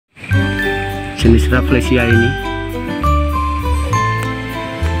jenis Rafflesia ini.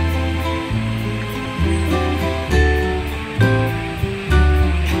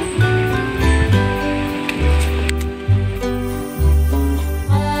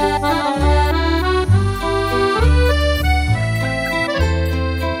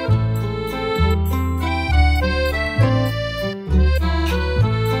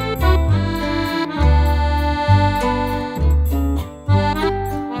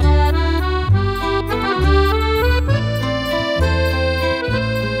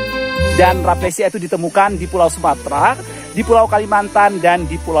 Dan Rafflesia itu ditemukan di Pulau Sumatera, di Pulau Kalimantan, dan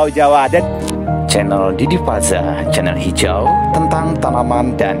di Pulau Jawa. Dan channel Didi Faza, channel hijau tentang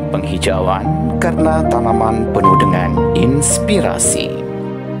tanaman dan penghijauan, karena tanaman penuh dengan inspirasi.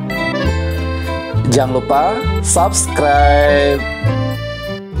 Jangan lupa subscribe.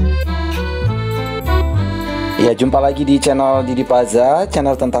 Ya, jumpa lagi di channel Didi Faza,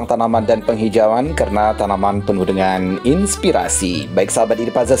 channel tentang tanaman dan penghijauan, karena tanaman penuh dengan inspirasi. Baik sahabat Didi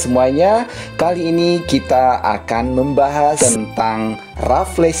Faza semuanya, kali ini kita akan membahas tentang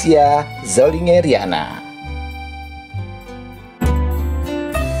Rafflesia zollingeriana.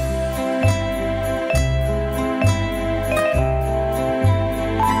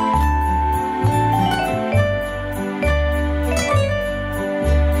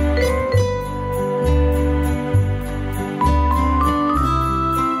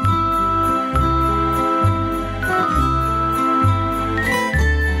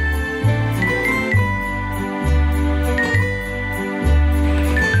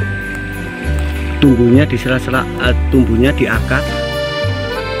 Tumbuhnya di sela-sela, tumbuhnya di akar,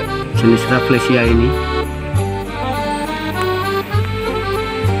 jenis Rafflesia ini.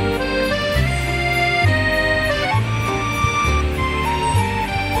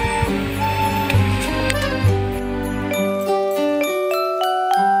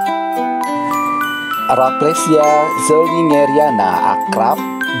 Rafflesia zollingeriana akrab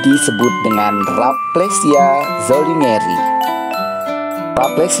disebut dengan Rafflesia zolingeri.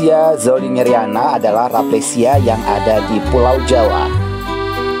 Rafflesia zollingeriana adalah Rafflesia yang ada di Pulau Jawa.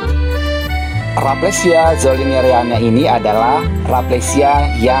 Rafflesia zollingeriana ini adalah Rafflesia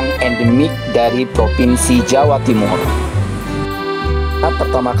yang endemik dari provinsi Jawa Timur.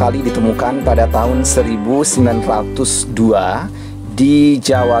 Pertama kali ditemukan pada tahun 1902 di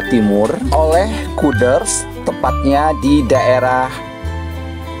Jawa Timur oleh Kuders, tepatnya di daerah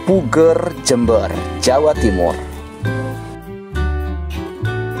Puger, Jember, Jawa Timur.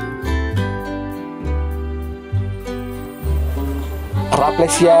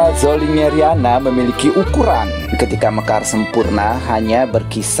 Rafflesia zollingeriana memiliki ukuran ketika mekar sempurna hanya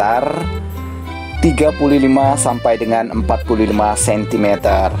berkisar 35 sampai dengan 45 cm.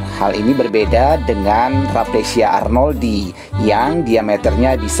 Hal ini berbeda dengan Rafflesia arnoldi yang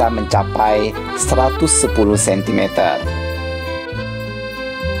diameternya bisa mencapai 110 cm.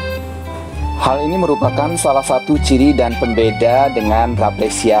 Hal ini merupakan salah satu ciri dan pembeda dengan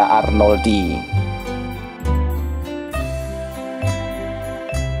Rafflesia arnoldi.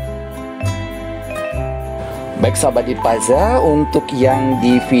 Baik sahabat Didi Faza, untuk yang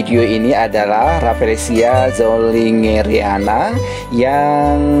di video ini adalah Rafflesia zollingeriana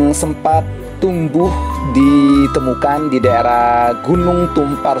yang sempat tumbuh ditemukan di daerah Gunung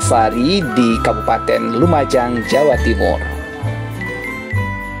Tempursari di Kabupaten Lumajang, Jawa Timur.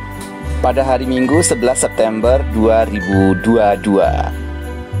 Pada hari Minggu 11 September 2022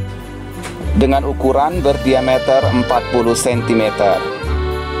 dengan ukuran berdiameter 40 cm.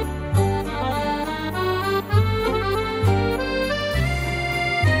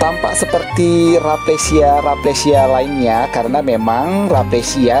 Tampak seperti Rafflesia lainnya karena memang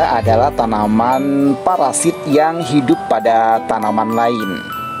Rafflesia adalah tanaman parasit yang hidup pada tanaman lain.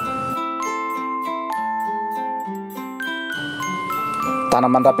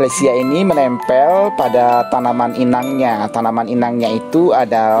 Tanaman Rafflesia ini menempel pada tanaman inangnya. Tanaman inangnya itu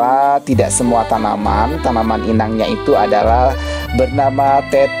adalah tidak semua tanaman. Tanaman inangnya itu adalah bernama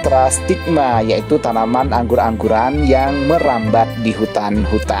tetrastigma, yaitu tanaman anggur-angguran yang merambat di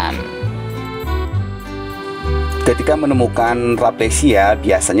hutan-hutan. Ketika menemukan Rafflesia,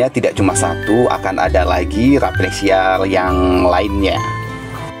 biasanya tidak cuma satu, akan ada lagi Rafflesia yang lainnya.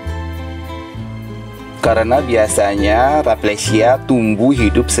 Karena biasanya Rafflesia tumbuh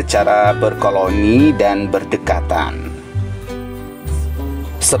hidup secara berkoloni dan berdekatan.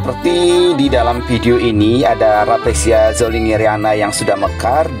 Seperti di dalam video ini ada Rafflesia zollingeriana yang sudah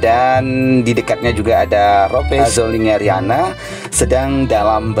mekar, dan di dekatnya juga ada Rafflesia zollingeriana sedang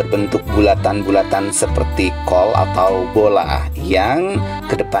dalam berbentuk bulatan-bulatan seperti kol atau bola yang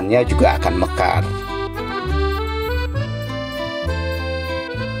kedepannya juga akan mekar.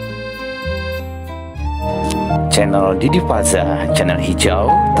 channel Didi Faza, channel hijau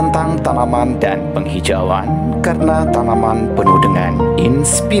tentang tanaman dan penghijauan karena tanaman penuh dengan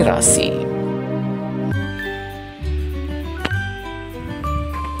inspirasi.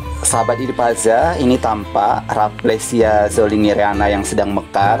 Sahabat Didi Faza, ini tampak Rafflesia Zollingeriana yang sedang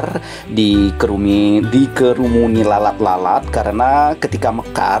mekar dikerumuni lalat-lalat, karena ketika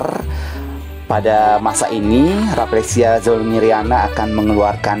mekar pada masa ini Rafflesia Zollingeriana akan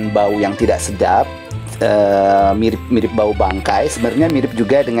mengeluarkan bau yang tidak sedap, mirip bau bangkai. Sebenarnya mirip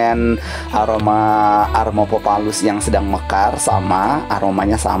juga dengan aroma Popalus yang sedang mekar, sama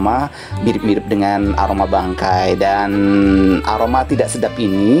aromanya, sama mirip-mirip dengan aroma bangkai. Dan aroma tidak sedap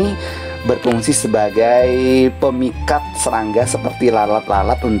ini berfungsi sebagai pemikat serangga seperti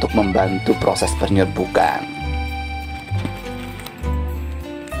lalat-lalat untuk membantu proses penyerbukan.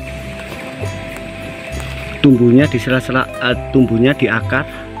 Tumbuhnya di sela-sela, tumbuhnya di akar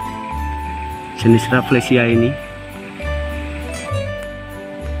jenis Rafflesia ini.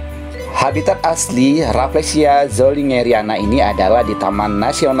 Habitat asli Rafflesia Zollingeriana ini adalah di Taman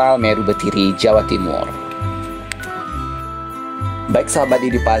Nasional Meru Beti, Jawa Timur. Baik sahabat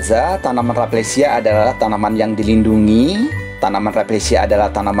Didi Faza, tanaman Rafflesia adalah tanaman yang dilindungi. Tanaman Rafflesia adalah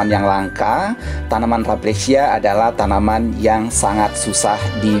tanaman yang langka. Tanaman Rafflesia adalah tanaman yang sangat susah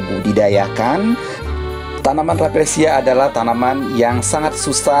dibudidayakan. Tanaman Rafflesia adalah tanaman yang sangat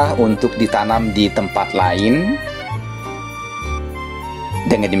susah untuk ditanam di tempat lain.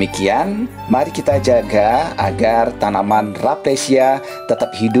 Dengan demikian, mari kita jaga agar tanaman Rafflesia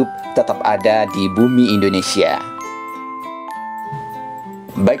tetap hidup, tetap ada di bumi Indonesia.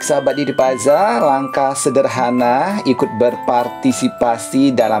 Baik sahabat Didi Faza, langkah sederhana ikut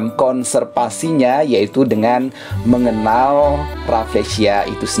berpartisipasi dalam konservasinya yaitu dengan mengenal Rafflesia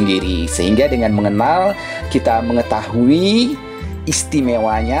itu sendiri. Sehingga dengan mengenal, kita mengetahui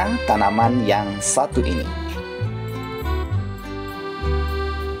istimewanya tanaman yang satu ini.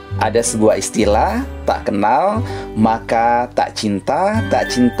 Ada sebuah istilah, tak kenal maka tak cinta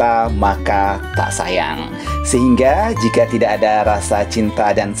maka tak sayang. Sehingga jika tidak ada rasa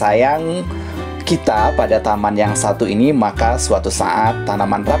cinta dan sayang kita pada taman yang satu ini, maka suatu saat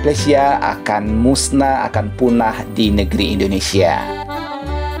tanaman Rafflesia akan musnah, akan punah di negeri Indonesia.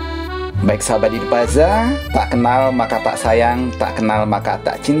 Baik sahabat Didi Faza, tak kenal maka tak sayang, tak kenal maka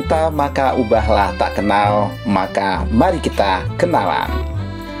tak cinta, maka ubahlah tak kenal, maka mari kita kenalan.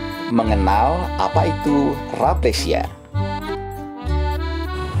 Mengenal apa itu Rafflesia.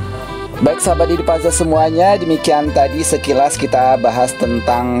 Baik sahabat Didi Faza semuanya, demikian tadi sekilas kita bahas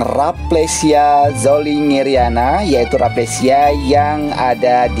tentang Rafflesia Zollingeriana, yaitu Rafflesia yang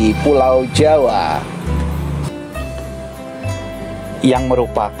ada di Pulau Jawa, yang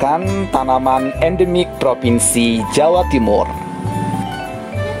merupakan tanaman endemik provinsi Jawa Timur.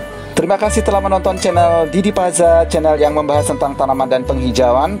 Terima kasih telah menonton channel Didi Faza, channel yang membahas tentang tanaman dan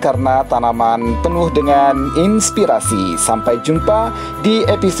penghijauan karena tanaman penuh dengan inspirasi. Sampai jumpa di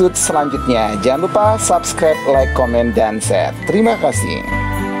episode selanjutnya. Jangan lupa subscribe, like, komen, dan share. Terima kasih.